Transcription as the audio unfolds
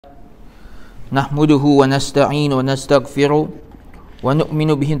نحمده ونستعين ونستغفره ونؤمن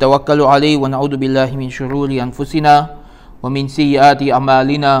به نتوكل عليه ونعوذ بالله من شرور أنفسنا ومن سيئات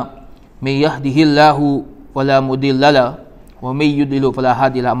أعمالنا من يهده الله فلا مضل له ومن يضلل فلا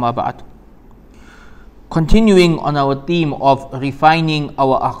هادي له أما بعد. Continuing on our theme of refining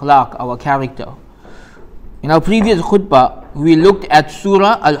our akhlaq, our character. In our previous khutbah, we looked at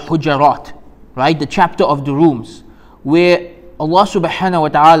Surah Al-Hujarat, right, the chapter of the rooms, where Allah subhanahu wa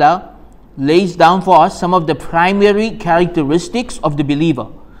ta'ala lays down for us some of the primary characteristics of the believer.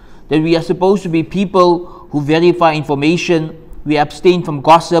 That we are supposed to be people who verify information, we abstain from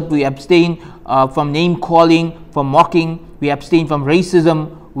gossip, we abstain from name calling, from mocking, we abstain from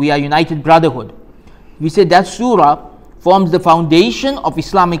racism, we are united brotherhood. We said that surah forms the foundation of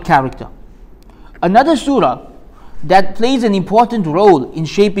Islamic character. Another surah that plays an important role in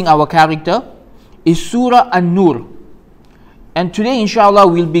shaping our character is Surah An-Nur. And today, inshallah,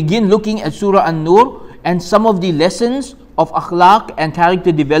 we'll begin looking at Surah An-Nur and some of the lessons of akhlaq and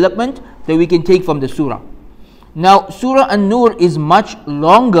character development that we can take from the surah. Now, Surah An-Nur is much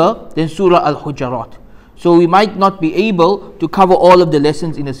longer than Surah Al-Hujarat. So we might not be able to cover all of the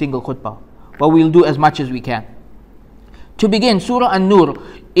lessons in a single khutbah, but we'll do as much as we can. To begin, Surah An-Nur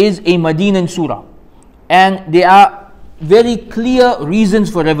is a Medinan surah, and there are very clear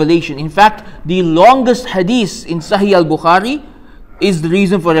reasons for revelation. In fact, the longest hadith in Sahih al-Bukhari is the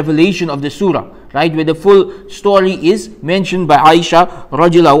reason for revelation of the surah, right, where the full story is mentioned by Aisha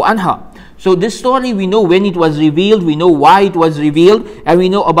radiallahu anha. So this story, we know when it was revealed, we know why it was revealed, and we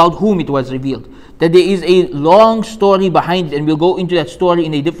know about whom it was revealed. That there is a long story behind it, and we'll go into that story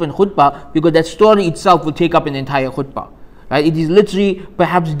in a different khutbah, because that story itself will take up an entire khutbah. Right? It is literally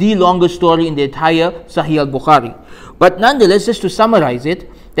perhaps the longest story in the entire Sahih al-Bukhari. But nonetheless, just to summarize it,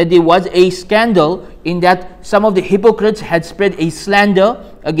 that there was a scandal in that some of the hypocrites had spread a slander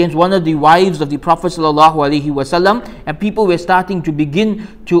against one of the wives of the Prophet ﷺ, and people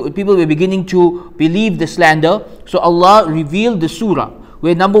were beginning to believe the slander. So Allah revealed the surah,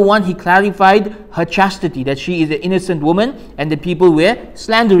 where number one, He clarified her chastity, that she is an innocent woman and the people were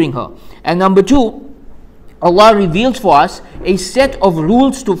slandering her. And number two, Allah reveals for us a set of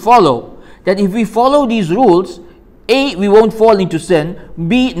rules to follow, that if we follow these rules, A, we won't fall into sin,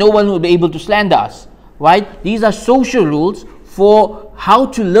 B, no one will be able to slander us, right? These are social rules for how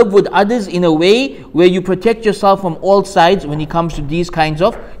to live with others in a way where you protect yourself from all sides when it comes to these kinds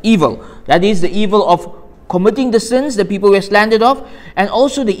of evil. That is the evil of committing the sins that people were slandered of, and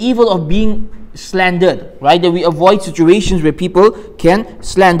also the evil of being slandered, right? That we avoid situations where people can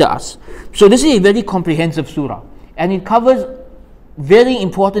slander us. So this is a very comprehensive surah, and it covers very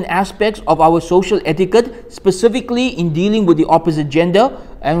important aspects of our social etiquette, specifically in dealing with the opposite gender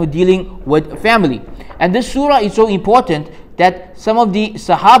and with dealing with family. And this surah is so important that some of the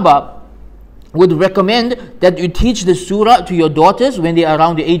Sahaba would recommend that you teach the surah to your daughters when they are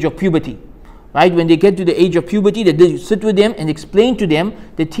around the age of puberty. Right, when they get to the age of puberty, that they sit with them and explain to them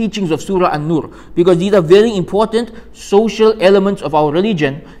the teachings of Surah An-Nur, because these are very important social elements of our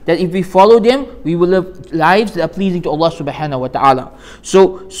religion, that if we follow them, we will live lives that are pleasing to Allah subhanahu wa ta'ala.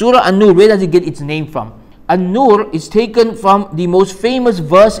 So Surah An-Nur, where does it get its name from? An-Nur is taken from the most famous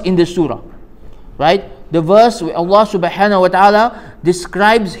verse in the surah, right? The verse where Allah subhanahu wa ta'ala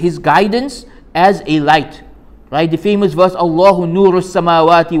describes His guidance as a light, right? The famous verse, Allahu nurus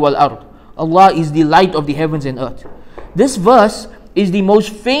samawati wal ard. Allah is the light of the heavens and earth. This verse is the most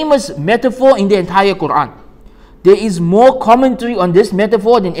famous metaphor in the entire Quran. There is more commentary on this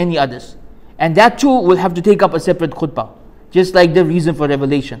metaphor than any others. And that too will have to take up a separate khutbah, just like the reason for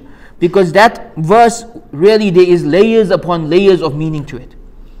revelation. Because that verse, really there is layers upon layers of meaning to it.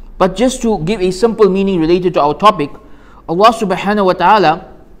 But just to give a simple meaning related to our topic, Allah subhanahu wa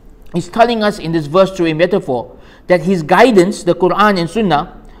ta'ala is telling us in this verse through a metaphor that His guidance, the Quran and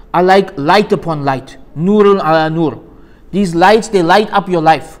Sunnah, are like light upon light, nurun ala nur. These lights, they light up your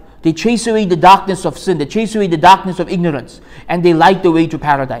life. They chase away the darkness of sin, they chase away the darkness of ignorance, and they light the way to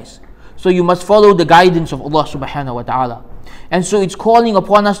paradise. So you must follow the guidance of Allah subhanahu wa ta'ala. And so it's calling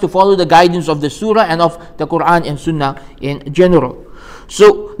upon us to follow the guidance of the surah and of the Quran and Sunnah in general.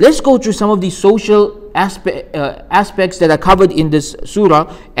 So let's go through some of these social aspects that are covered in this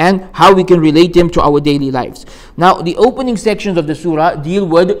surah and how we can relate them to our daily lives. Now, the opening sections of the surah deal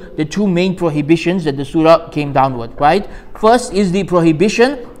with the two main prohibitions that the surah came down with, right? First is the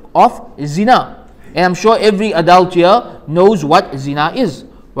prohibition of zina. And I'm sure every adult here knows what zina is,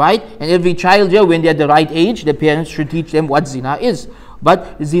 right? And every child here, when they're at the right age, the parents should teach them what zina is.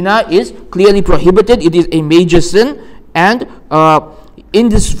 But zina is clearly prohibited. It is a major sin, and in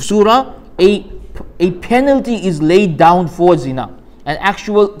this surah, a penalty is laid down for zina. an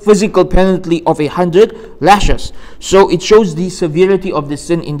actual physical penalty of 100 lashes. So it shows the severity of the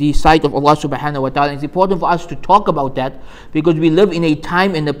sin in the sight of Allah subhanahu wa ta'ala. It's important for us to talk about that, because we live in a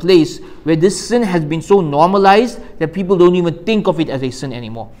time and a place where this sin has been so normalized that people don't even think of it as a sin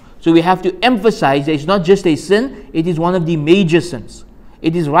anymore. So we have to emphasize that it's not just a sin, it is one of the major sins.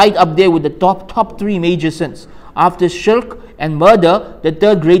 It is right up there with the top three major sins. After shirk and murder, the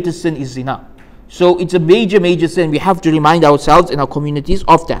third greatest sin is zina. So it's a major sin. We have to remind ourselves and our communities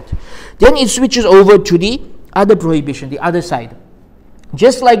of that. Then it switches over to the other prohibition, the other side.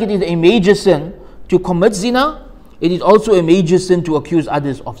 Just like it is a major sin to commit zina, it is also a major sin to accuse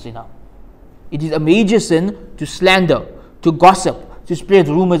others of zina. It is a major sin to slander, to gossip, to spread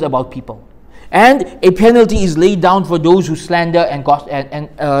rumors about people. And a penalty is laid down for those who slander and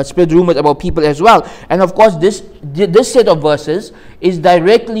spread rumors about people as well. And of course, this set of verses is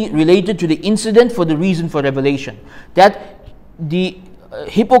directly related to the incident for the reason for revelation. That the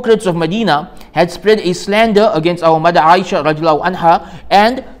hypocrites of Medina had spread a slander against our mother Aisha radiallahu anha,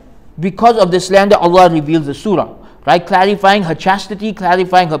 and because of the slander, Allah reveals the surah, right? Clarifying her chastity,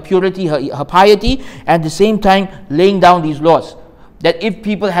 clarifying her purity, her piety, and at the same time laying down these laws. That if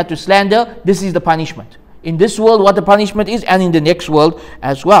people had to slander, this is the punishment. In this world, what the punishment is, and in the next world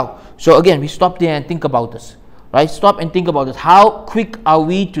as well. So again, we stop there and think about this. Right? Stop and think about this. How quick are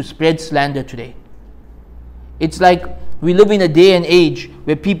we to spread slander today? It's like we live in a day and age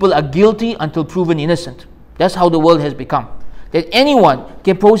where people are guilty until proven innocent. That's how the world has become. That anyone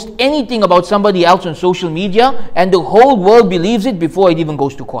can post anything about somebody else on social media and the whole world believes it before it even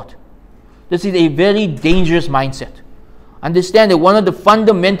goes to court. This is a very dangerous mindset. Understand that one of the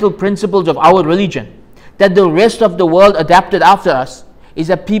fundamental principles of our religion, that the rest of the world adapted after us, is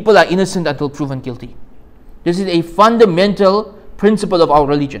that people are innocent until proven guilty. This is a fundamental principle of our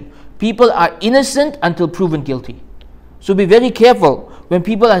religion. People are innocent until proven guilty. So be very careful when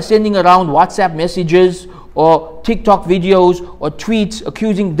people are sending around WhatsApp messages or TikTok videos or tweets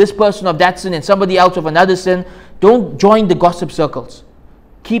accusing this person of that sin and somebody else of another sin. Don't join the gossip circles.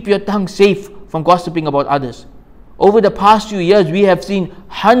 Keep your tongue safe from gossiping about others. Over the past few years, we have seen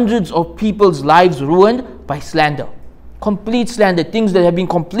hundreds of people's lives ruined by slander. Complete slander, things that have been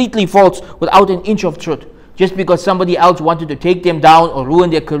completely false without an inch of truth, just because somebody else wanted to take them down or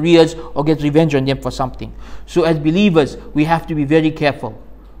ruin their careers or get revenge on them for something. So as believers, we have to be very careful.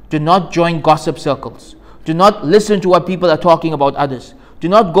 Do not join gossip circles. Do not listen to what people are talking about others. Do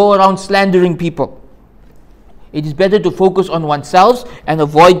not go around slandering people. It is better to focus on oneself and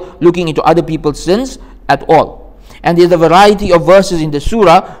avoid looking into other people's sins at all. And there's a variety of verses in the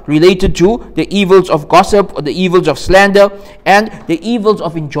surah related to the evils of gossip or the evils of slander and the evils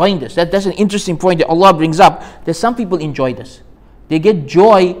of enjoying this. That's an interesting point that Allah brings up, that some people enjoy this. They get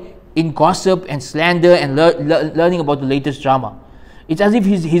joy in gossip and slander and learning about the latest drama. It's as if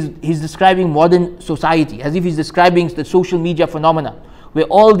he's describing modern society, as if he's describing the social media phenomena, where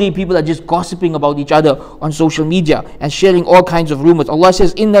all day people are just gossiping about each other on social media and sharing all kinds of rumors. Allah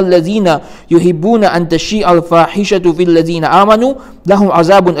says, إِنَّ الَّذِينَ يُحِبُّونَ أَن تَشِيءَ الْفَاحِشَةُ فِي الَّذِينَ آمَنُوا لَهُمْ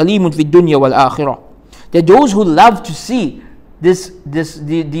عَذَابٌ أَلِيمٌ فِي الدُّنْيَا وَالْآخِرَةِ. That those who love to see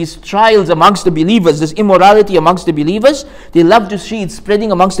these trials amongst the believers, this immorality amongst the believers, they love to see it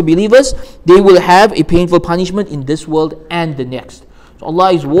spreading amongst the believers, they will have a painful punishment in this world and the next. So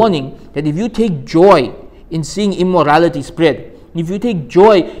Allah is warning that if you take joy in seeing immorality spread, if you take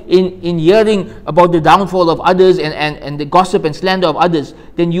joy in hearing about the downfall of others and the gossip and slander of others,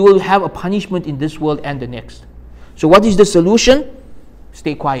 then you will have a punishment in this world and the next. So what is the solution?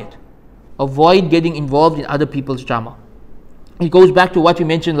 Stay quiet. Avoid getting involved in other people's drama. It goes back to what we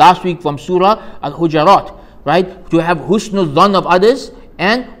mentioned last week from Surah Al-Hujarat, right? To have husnul dhan of others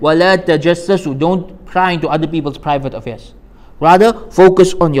and wala tajassasu. Don't pry into other people's private affairs. Rather,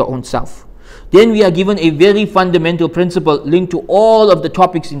 focus on your own self. Then we are given a very fundamental principle linked to all of the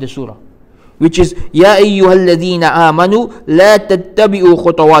topics in the surah, which is Ya ayyuhalladhina amanu la tattabi'u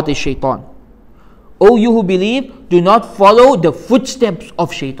khutawati shaitan. O you who believe, do not follow the footsteps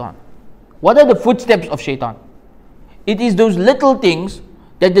of shaitan. What are the footsteps of shaitan? It is those little things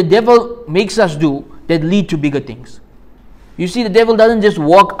that the devil makes us do that lead to bigger things. You see, the devil doesn't just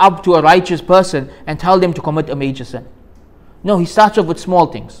walk up to a righteous person and tell them to commit a major sin. No, he starts off with small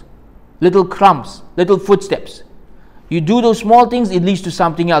things. Little crumbs, little footsteps. You do those small things, it leads to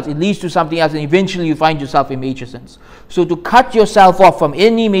something else. It leads to something else, and eventually you find yourself in major sins. So to cut yourself off from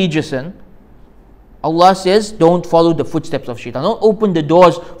any major sin, Allah says, don't follow the footsteps of shaitan. Don't open the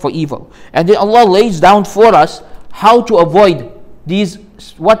doors for evil. And then Allah lays down for us how to avoid these,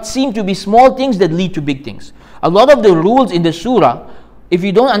 what seem to be small things that lead to big things. A lot of the rules in the surah, if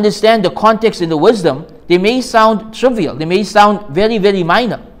you don't understand the context and the wisdom, they may sound trivial, they may sound very, very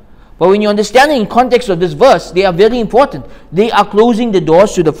minor. But when you understand it in context of this verse, they are very important. They are closing the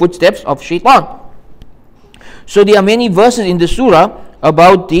doors to the footsteps of shaitan. So there are many verses in the surah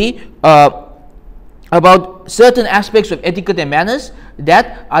about about certain aspects of etiquette and manners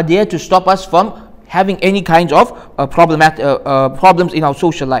that are there to stop us from having any kinds of problems in our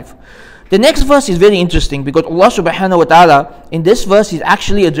social life. The next verse is very interesting because Allah subhanahu wa ta'ala in this verse is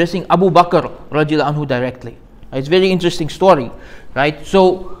actually addressing Abu Bakr radiallahu anhu directly. It's a very interesting story, right?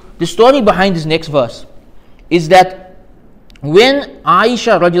 So the story behind this next verse is that when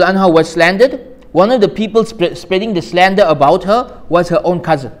Aisha radiallahu anha was slandered, one of the people spreading the slander about her was her own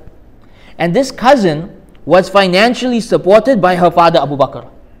cousin. And this cousin was financially supported by her father Abu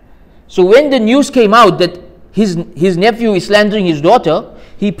Bakr. So when the news came out that his nephew is slandering his daughter,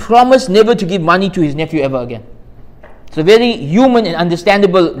 he promised never to give money to his nephew ever again. It's a very human and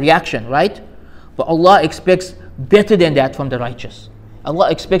understandable reaction, right? But Allah expects better than that from the righteous.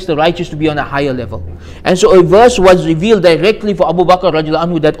 Allah expects the righteous to be on a higher level. And so a verse was revealed directly for Abu Bakr radiallahu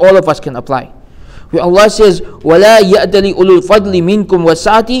anhu that all of us can apply. Where Allah says, وَلَا يَأْتَلِ أُولُو الْفَضْلِ مِنْكُمْ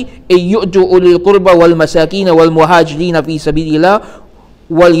وَالسَّعَةِ أَن يُؤْتُوا أُولِي الْقُرْبَى وَالْمَسَاكِينَ وَالْمُهَاجِرِينَ فِي سَبِيلِ اللَّهِ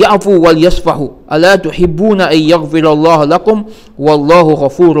وَلْيَعْفُوا وَلْيَصْفَحُوا أَلَا تُحِبُّونَ أَن يَغْفِرَ اللَّهُ لَكُمْ وَاللَّهُ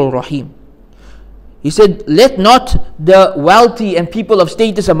غَفُورٌ رَحِيمٌ. He said, let not the wealthy and people of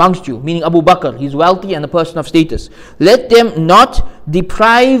status amongst you, meaning Abu Bakr, he's wealthy and a person of status, let them not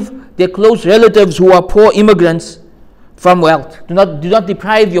deprive their close relatives who are poor immigrants from wealth. Do not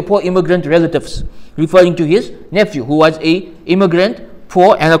deprive your poor immigrant relatives, referring to his nephew who was a immigrant,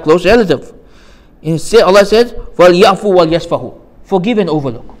 poor and a close relative. Allah says, وَلْيَعْفُوا وَلْيَصْفَحُوا. Forgive and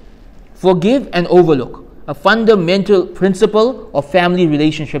overlook. Forgive and overlook. A fundamental principle of family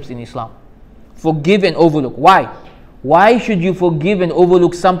relationships in Islam. Forgive and overlook. Why? Why should you forgive and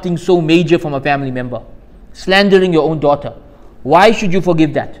overlook something so major from a family member? Slandering your own daughter. Why should you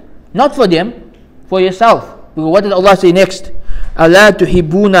forgive that? Not for them, for yourself. Because what did Allah say next? أَلَا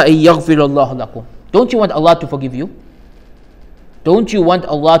تُحِبُّونَ أَن يَغْفِرَ اللَّهُ لَكُمْ. Don't you want Allah to forgive you? Don't you want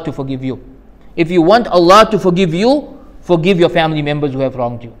Allah to forgive you? If you want Allah to forgive you, forgive your family members who have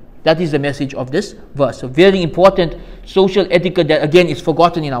wronged you. That is the message of this verse. A very important social etiquette that again is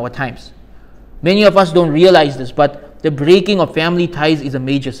forgotten in our times. Many of us don't realize this, but the breaking of family ties is a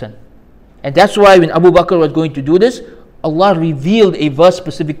major sin. And that's why when Abu Bakr was going to do this, Allah revealed a verse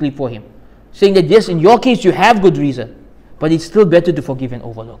specifically for him, saying that yes, in your case you have good reason, but it's still better to forgive and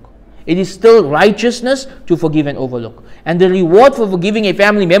overlook. It is still righteousness to forgive and overlook. And the reward for forgiving a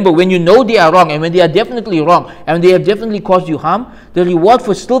family member when you know they are wrong and when they are definitely wrong and they have definitely caused you harm, the reward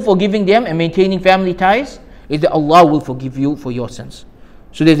for still forgiving them and maintaining family ties is that Allah will forgive you for your sins.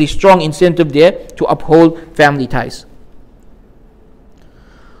 So there's a strong incentive there to uphold family ties.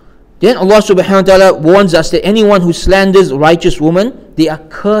 Then Allah subhanahu wa ta'ala warns us that anyone who slanders a righteous woman, they are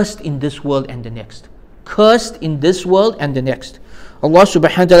cursed in this world and the next. Cursed in this world and the next. Allah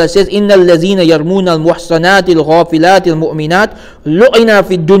subhanahu wa ta'ala says, إِنَّ الَّذِينَ يَرْمُونَ الْمُحْصَنَاتِ الْغَافِلَاتِ الْمُؤْمِنَاتِ لُعِنَا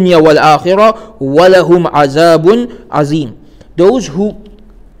فِي الدُّنْيَا وَالْآخِرَةِ وَلَهُمْ عَذَابٌ عَظِيمٌ.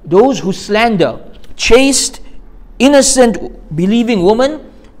 Those who slander chaste, innocent, believing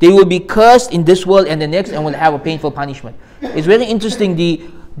women, they will be cursed in this world and the next and will have a painful punishment. It's very interesting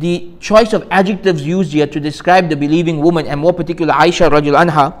the choice of adjectives used here to describe the believing woman, and more particular Aisha radiallahu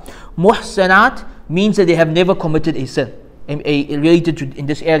anha. Muhsanat means that they have never committed a sin, related to in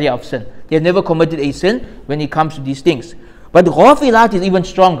this area of sin. They have never committed a sin when it comes to these things. But ghafilat is even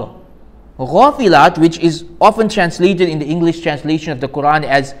stronger. Ghafilat, which is often translated in the English translation of the Quran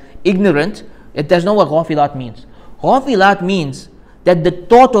as ignorant, it does not what ghafilat means. Ghafilat means that the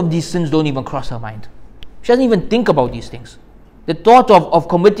thought of these sins don't even cross her mind. She doesn't even think about these things. The thought of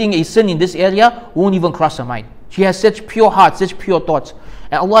committing a sin in this area won't even cross her mind. She has such pure heart, such pure thoughts.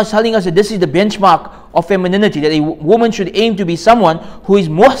 And Allah is telling us that this is the benchmark of femininity, that a woman should aim to be someone who is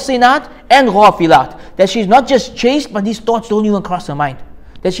muhsinat and ghafilat. That she's not just chaste, but these thoughts don't even cross her mind.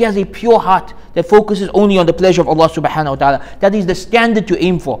 That she has a pure heart that focuses only on the pleasure of Allah subhanahu wa ta'ala. That is the standard to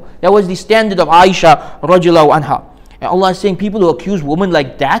aim for. That was the standard of Aisha radiallahu anha. And Allah is saying people who accuse women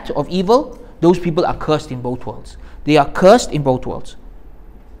like that of evil, those people are cursed in both worlds. They are cursed in both worlds.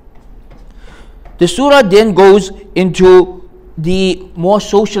 The surah then goes into the more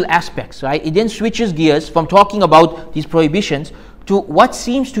social aspects, right? It then switches gears from talking about these prohibitions to what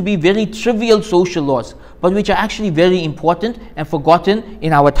seems to be very trivial social laws, but which are actually very important and forgotten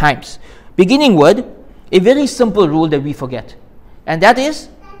in our times. Beginning with a very simple rule that we forget. And that is,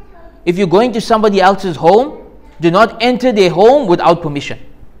 if you're going to somebody else's home, do not enter their home without permission.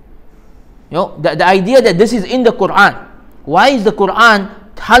 You know, the idea that this is in the Quran. Why is the Quran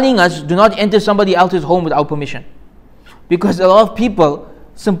telling us do not enter somebody else's home without permission, because a lot of people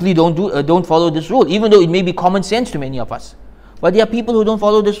simply don't follow this rule, even though it may be common sense to many of us. But there are people who don't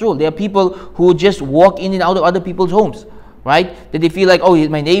follow this rule. There are people who just walk in and out of other people's homes, right? That they feel like, oh, he's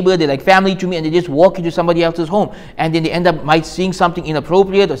my neighbor, they're like family to me, and they just walk into somebody else's home, and then they end up might seeing something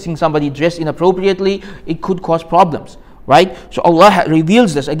inappropriate or seeing somebody dressed inappropriately. It could cause problems, right? So Allah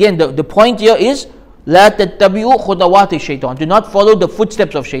reveals this. Again, the point here is, لا تتبعوا خطوات الشيطان. Do not follow the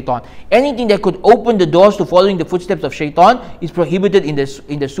footsteps of shaitan. Anything that could open the doors to following the footsteps of shaitan is prohibited in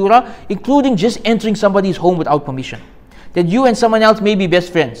the surah, including just entering somebody's home without permission. That you and someone else may be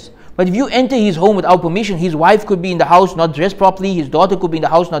best friends, but if you enter his home without permission, his wife could be in the house not dressed properly, his daughter could be in the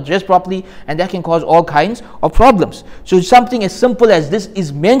house not dressed properly, and that can cause all kinds of problems. So something as simple as this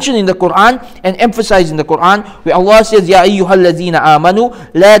is mentioned in the Quran and emphasized in the Quran, where Allah says, Ya ayyuhallazina amanu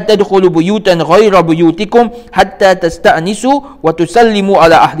la tadkhulu buyutan ghayra buyutikum hatta tasta'nisu wa tusallimu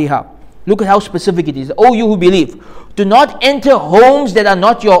ala ahliha. Look at how specific it is. Oh, you who believe, do not enter homes that are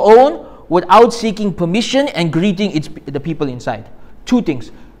not your own without seeking permission and greeting the people inside. Two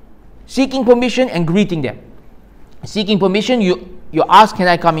things. Seeking permission and greeting them. Seeking permission, you ask, can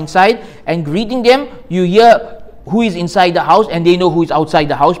I come inside? And greeting them, you hear who is inside the house and they know who is outside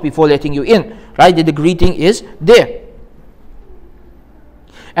the house before letting you in. Right? That the greeting is there.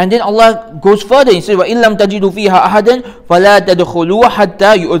 And then Allah goes further. He says, وَإِن لَمْ تَجِدُوا فِيهَا أَحَدًا فَلَا تَدْخُلُوهَا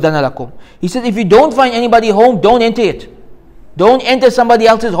حَتَّى يُؤْذَنَ لَكُمْ. He says, if you don't find anybody home, don't enter it. Don't enter somebody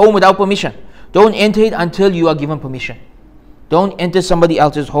else's home without permission. Don't enter it until you are given permission. Don't enter somebody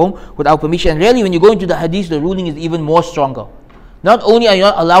else's home without permission. And really, when you go into the hadith, the ruling is even more stronger. Not only are you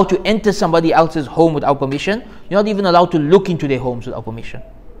not allowed to enter somebody else's home without permission, you're not even allowed to look into their homes without permission.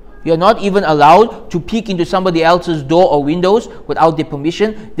 You're not even allowed to peek into somebody else's door or windows without their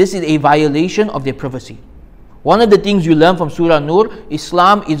permission. This is a violation of their privacy. One of the things you learn from Surah Nur,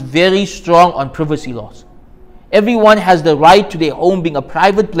 Islam is very strong on privacy laws. Everyone has the right to their home being a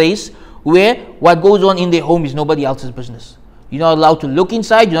private place where what goes on in their home is nobody else's business. You're not allowed to look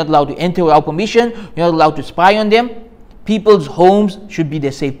inside, you're not allowed to enter without permission, you're not allowed to spy on them. People's homes should be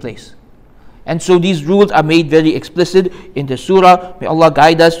their safe place. And so these rules are made very explicit in the surah. May Allah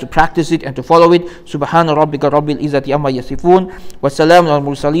guide us to practice it and to follow it. Subhana rabbika rabbil izzati amma yasifun. Wa salamun al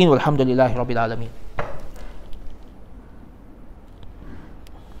mursaleen walhamdulillahi rabbil alameen.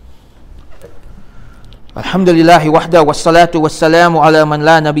 الحمد لله وحده والصلاة والسلام على من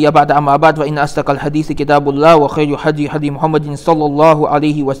لا نبي بعد أما بعد فإن أصدق الحديث كتاب الله وخير هدي محمد صلى الله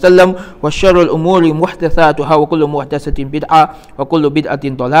عليه وسلم وشر الأمور محدثاتها وكل محدثة بدعة وكل بدعة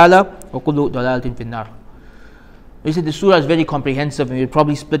ضلالة وكل ضلالة في النار. We said the surah is very comprehensive and we'll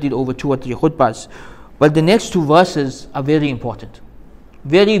probably split it over 2 or 3 khutbahs. But the next 2 verses are very important.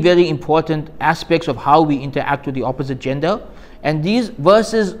 Very, very important aspects of how we interact with the opposite gender. And these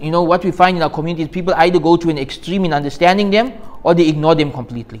verses, what we find in our community is people either go to an extreme in understanding them or they ignore them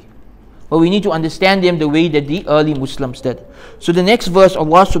completely. But we need to understand them the way that the early Muslims did. So the next verse,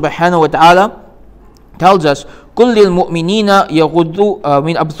 Allah subhanahu wa ta'ala tells us, قُلْ لِلْمُؤْمِنِينَ يَغُضُّوا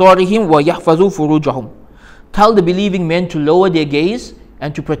مِنْ أَبْصَارِهِمْ وَيَحْفَظُوا فُرُوجَهُمْ. Tell the believing men to lower their gaze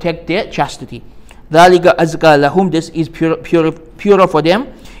and to protect their chastity. ذَلِكَ أَزْكَى لَهُمْ. This is purer for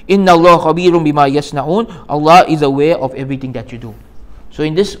them. Inna Allah khabirun bima yasna'un. Allah is aware of everything that you do. So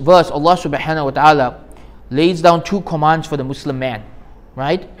in this verse, Allah subhanahu wa ta'ala lays down 2 commands for the Muslim man,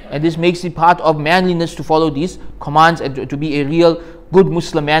 right? And this makes it part of manliness to follow these commands and to be a real good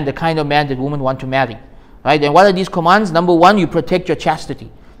Muslim man, the kind of man that women want to marry, right? And what are these commands? Number 1, you protect your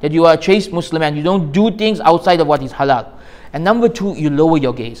chastity, that you are a chaste Muslim man, you don't do things outside of what is halal. And number 2, you lower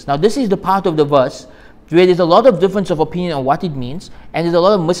your gaze. Now this is the part of the verse where there's a lot of difference of opinion on what it means and there's a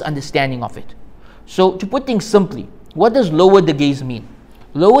lot of misunderstanding of it. So to put things simply, what does lower the gaze mean?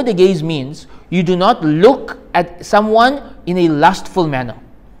 Lower the gaze means you do not look at someone in a lustful manner.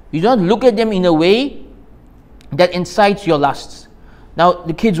 You don't look at them in a way that incites your lusts. Now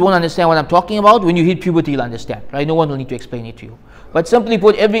the kids won't understand what I'm talking about. When you hit puberty, you'll understand, right? No one will need to explain it to you. But simply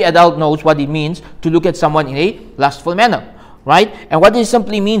put, every adult knows what it means to look at someone in a lustful manner, right? And what this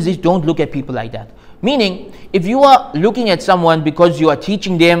simply means is don't look at people like that. Meaning, if you are looking at someone because you are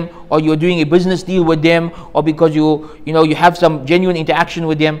teaching them or you're doing a business deal with them or because you have some genuine interaction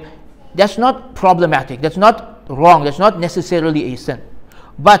with them, that's not problematic, that's not wrong, that's not necessarily a sin.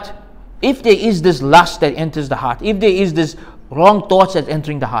 But if there is this lust that enters the heart, if there is this wrong thoughts that's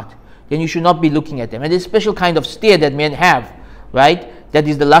entering the heart, then you should not be looking at them. And there's a special kind of stare that men have, right? That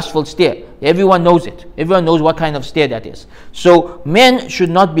is the lustful stare. Everyone knows it. Everyone knows what kind of stare that is. So men should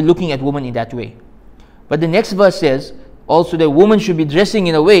not be looking at women in that way. But the next verse says also that women should be dressing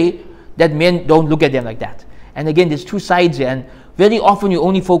in a way that men don't look at them like that. And again, there's 2 sides here. And very often you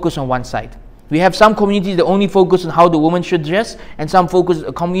only focus on one side. We have some communities that only focus on how the woman should dress, and some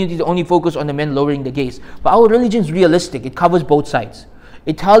communities that only focus on the men lowering the gaze. But our religion is realistic. It covers both sides.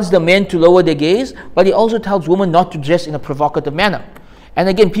 It tells the men to lower their gaze, but it also tells women not to dress in a provocative manner. And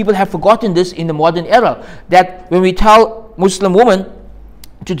again, people have forgotten this in the modern era, that when we tell Muslim women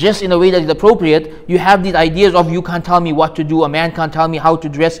to dress in a way that is appropriate, you have these ideas of, you can't tell me what to do, a man can't tell me how to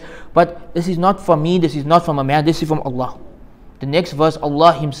dress. But this is not from me, this is not from a man, this is from Allah. The next verse,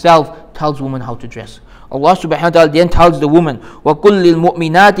 Allah Himself tells women how to dress. Allah subhanahu wa ta'ala then tells the woman, وَقُلْ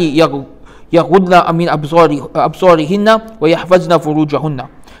لِلْمُؤْمِنَاتِ يَغُضْنَ مِنْ أَبْصَارِهِنَّ وَيَحْفَظْنَ فُرُوجَهُنَّ.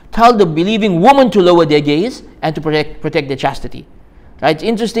 Tell the believing woman to lower their gaze and to protect their chastity. Right? It's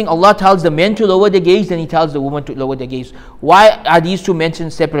interesting, Allah tells the men to lower their gaze, then He tells the woman to lower their gaze. Why are these two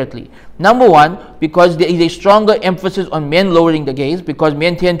mentioned separately? Number one, because there is a stronger emphasis on men lowering the gaze, because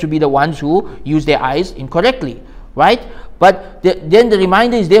men tend to be the ones who use their eyes incorrectly. Right? But then the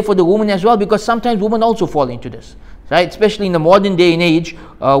reminder is there for the woman as well, because sometimes women also fall into this. Right? Especially in the modern day and age,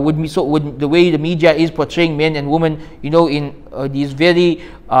 with the way the media is portraying men and women, in these very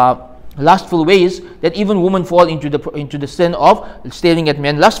lustful ways, that even women fall into the sin of staring at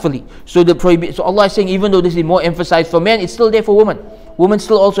men lustfully. So Allah is saying, even though this is more emphasized for men, it's still there for women. Women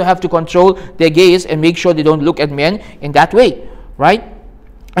still also have to control their gaze and make sure they don't look at men in that way, right?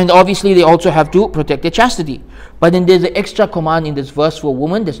 And obviously they also have to protect their chastity. But then there's an extra command in this verse for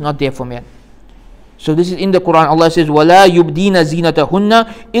women that's not there for men. So this is in the Quran. Allah says, وَلَا يُبْدِينَ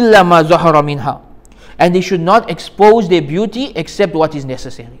زِينَتَهُنَّ إِلَّا مَا ظَهَرَ مِنْهَا. And they should not expose their beauty except what is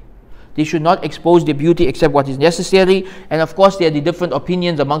necessary. They should not expose their beauty except what is necessary. And of course, there are the different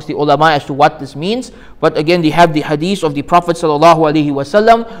opinions amongst the ulama as to what this means. But again, they have the hadith of the Prophet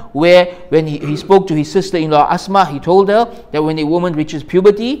ﷺ, where when he spoke to his sister-in-law Asma, he told her that when a woman reaches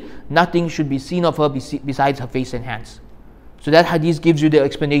puberty, nothing should be seen of her besides her face and hands. So that hadith gives you the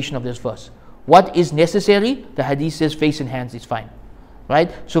explanation of this verse. What is necessary? The hadith says face and hands is fine. Right?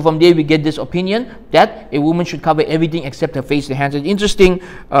 So from there we get this opinion that a woman should cover everything except her face and hands. An interesting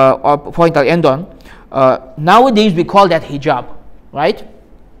point I'll end on. Nowadays we call that hijab, right?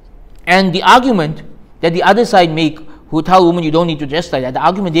 And the argument that the other side make, who tell women you don't need to dress like that, the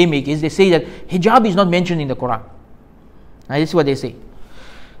argument they make is they say that hijab is not mentioned in the Quran. Right? This is what they say.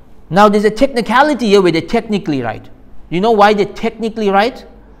 Now there's a technicality here where they're technically right. You know why they're technically right?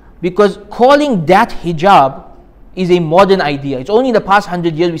 Because calling that hijab is a modern idea. It's only in the past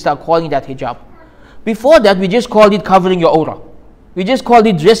 100 years we start calling that hijab. Before that, we just called it covering your aura. We just called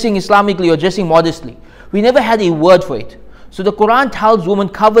it dressing Islamically or dressing modestly. We never had a word for it. So the Quran tells women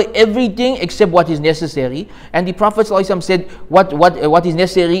cover everything except what is necessary. And the Prophet ﷺ said what is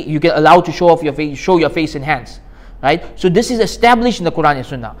necessary you can allow to show off your face, show your face and hands. Right? So this is established in the Quran and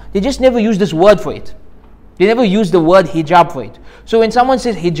Sunnah. They just never use this word for it. They never use the word hijab for it. So when someone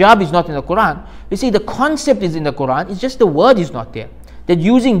says hijab is not in the Quran, they say the concept is in the Quran, it's just the word is not there. That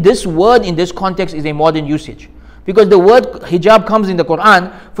using this word in this context is a modern usage. Because the word hijab comes in the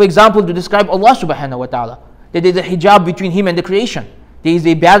Quran, for example, to describe Allah subhanahu wa ta'ala. That there is a hijab between Him and the creation. There is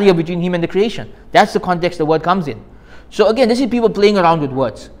a barrier between Him and the creation. That's the context the word comes in. So again, this is people playing around with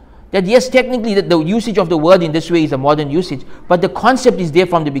words. That yes, technically the usage of the word in this way is a modern usage, but the concept is there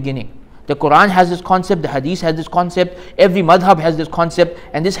from the beginning. The Quran has this concept, the Hadith has this concept, every madhab has this concept,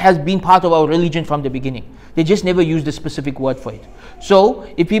 and this has been part of our religion from the beginning. They just never use the specific word for it. So,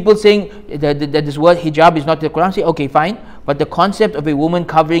 if people saying that this word hijab is not in the Quran, say, okay, fine, but the concept of a woman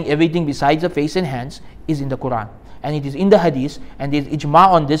covering everything besides her face and hands is in the Quran. And it is in the Hadith, and there is ijma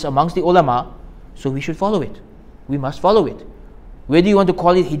on this amongst the ulama, so we should follow it. We must follow it. Whether you want to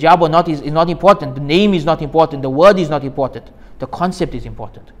call it hijab or not is not important. The name is not important. The word is not important. The concept is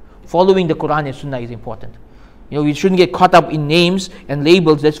important. Following the Quran and Sunnah is important. We shouldn't get caught up in names and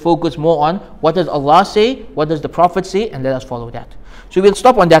labels. Let's focus more on what does Allah say, what does the Prophet say, and let us follow that. So we'll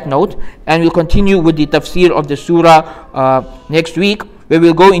stop on that note, and we'll continue with the tafsir of the surah next week, where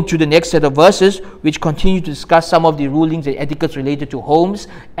we'll go into the next set of verses which continue to discuss some of the rulings and etiquettes related to homes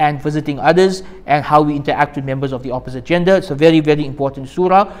and visiting others and how we interact with members of the opposite gender. It's a very, very important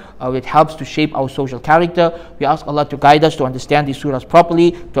surah. It helps to shape our social character. We ask Allah to guide us to understand these surahs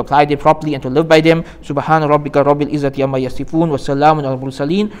properly, to apply them properly, and to live by them. Subhana rabbika rabbil izzati amma yasifun wa salamun al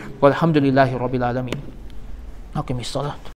mursaleen walhamdulillahi rabbil alameen. Okay, Miss Salat.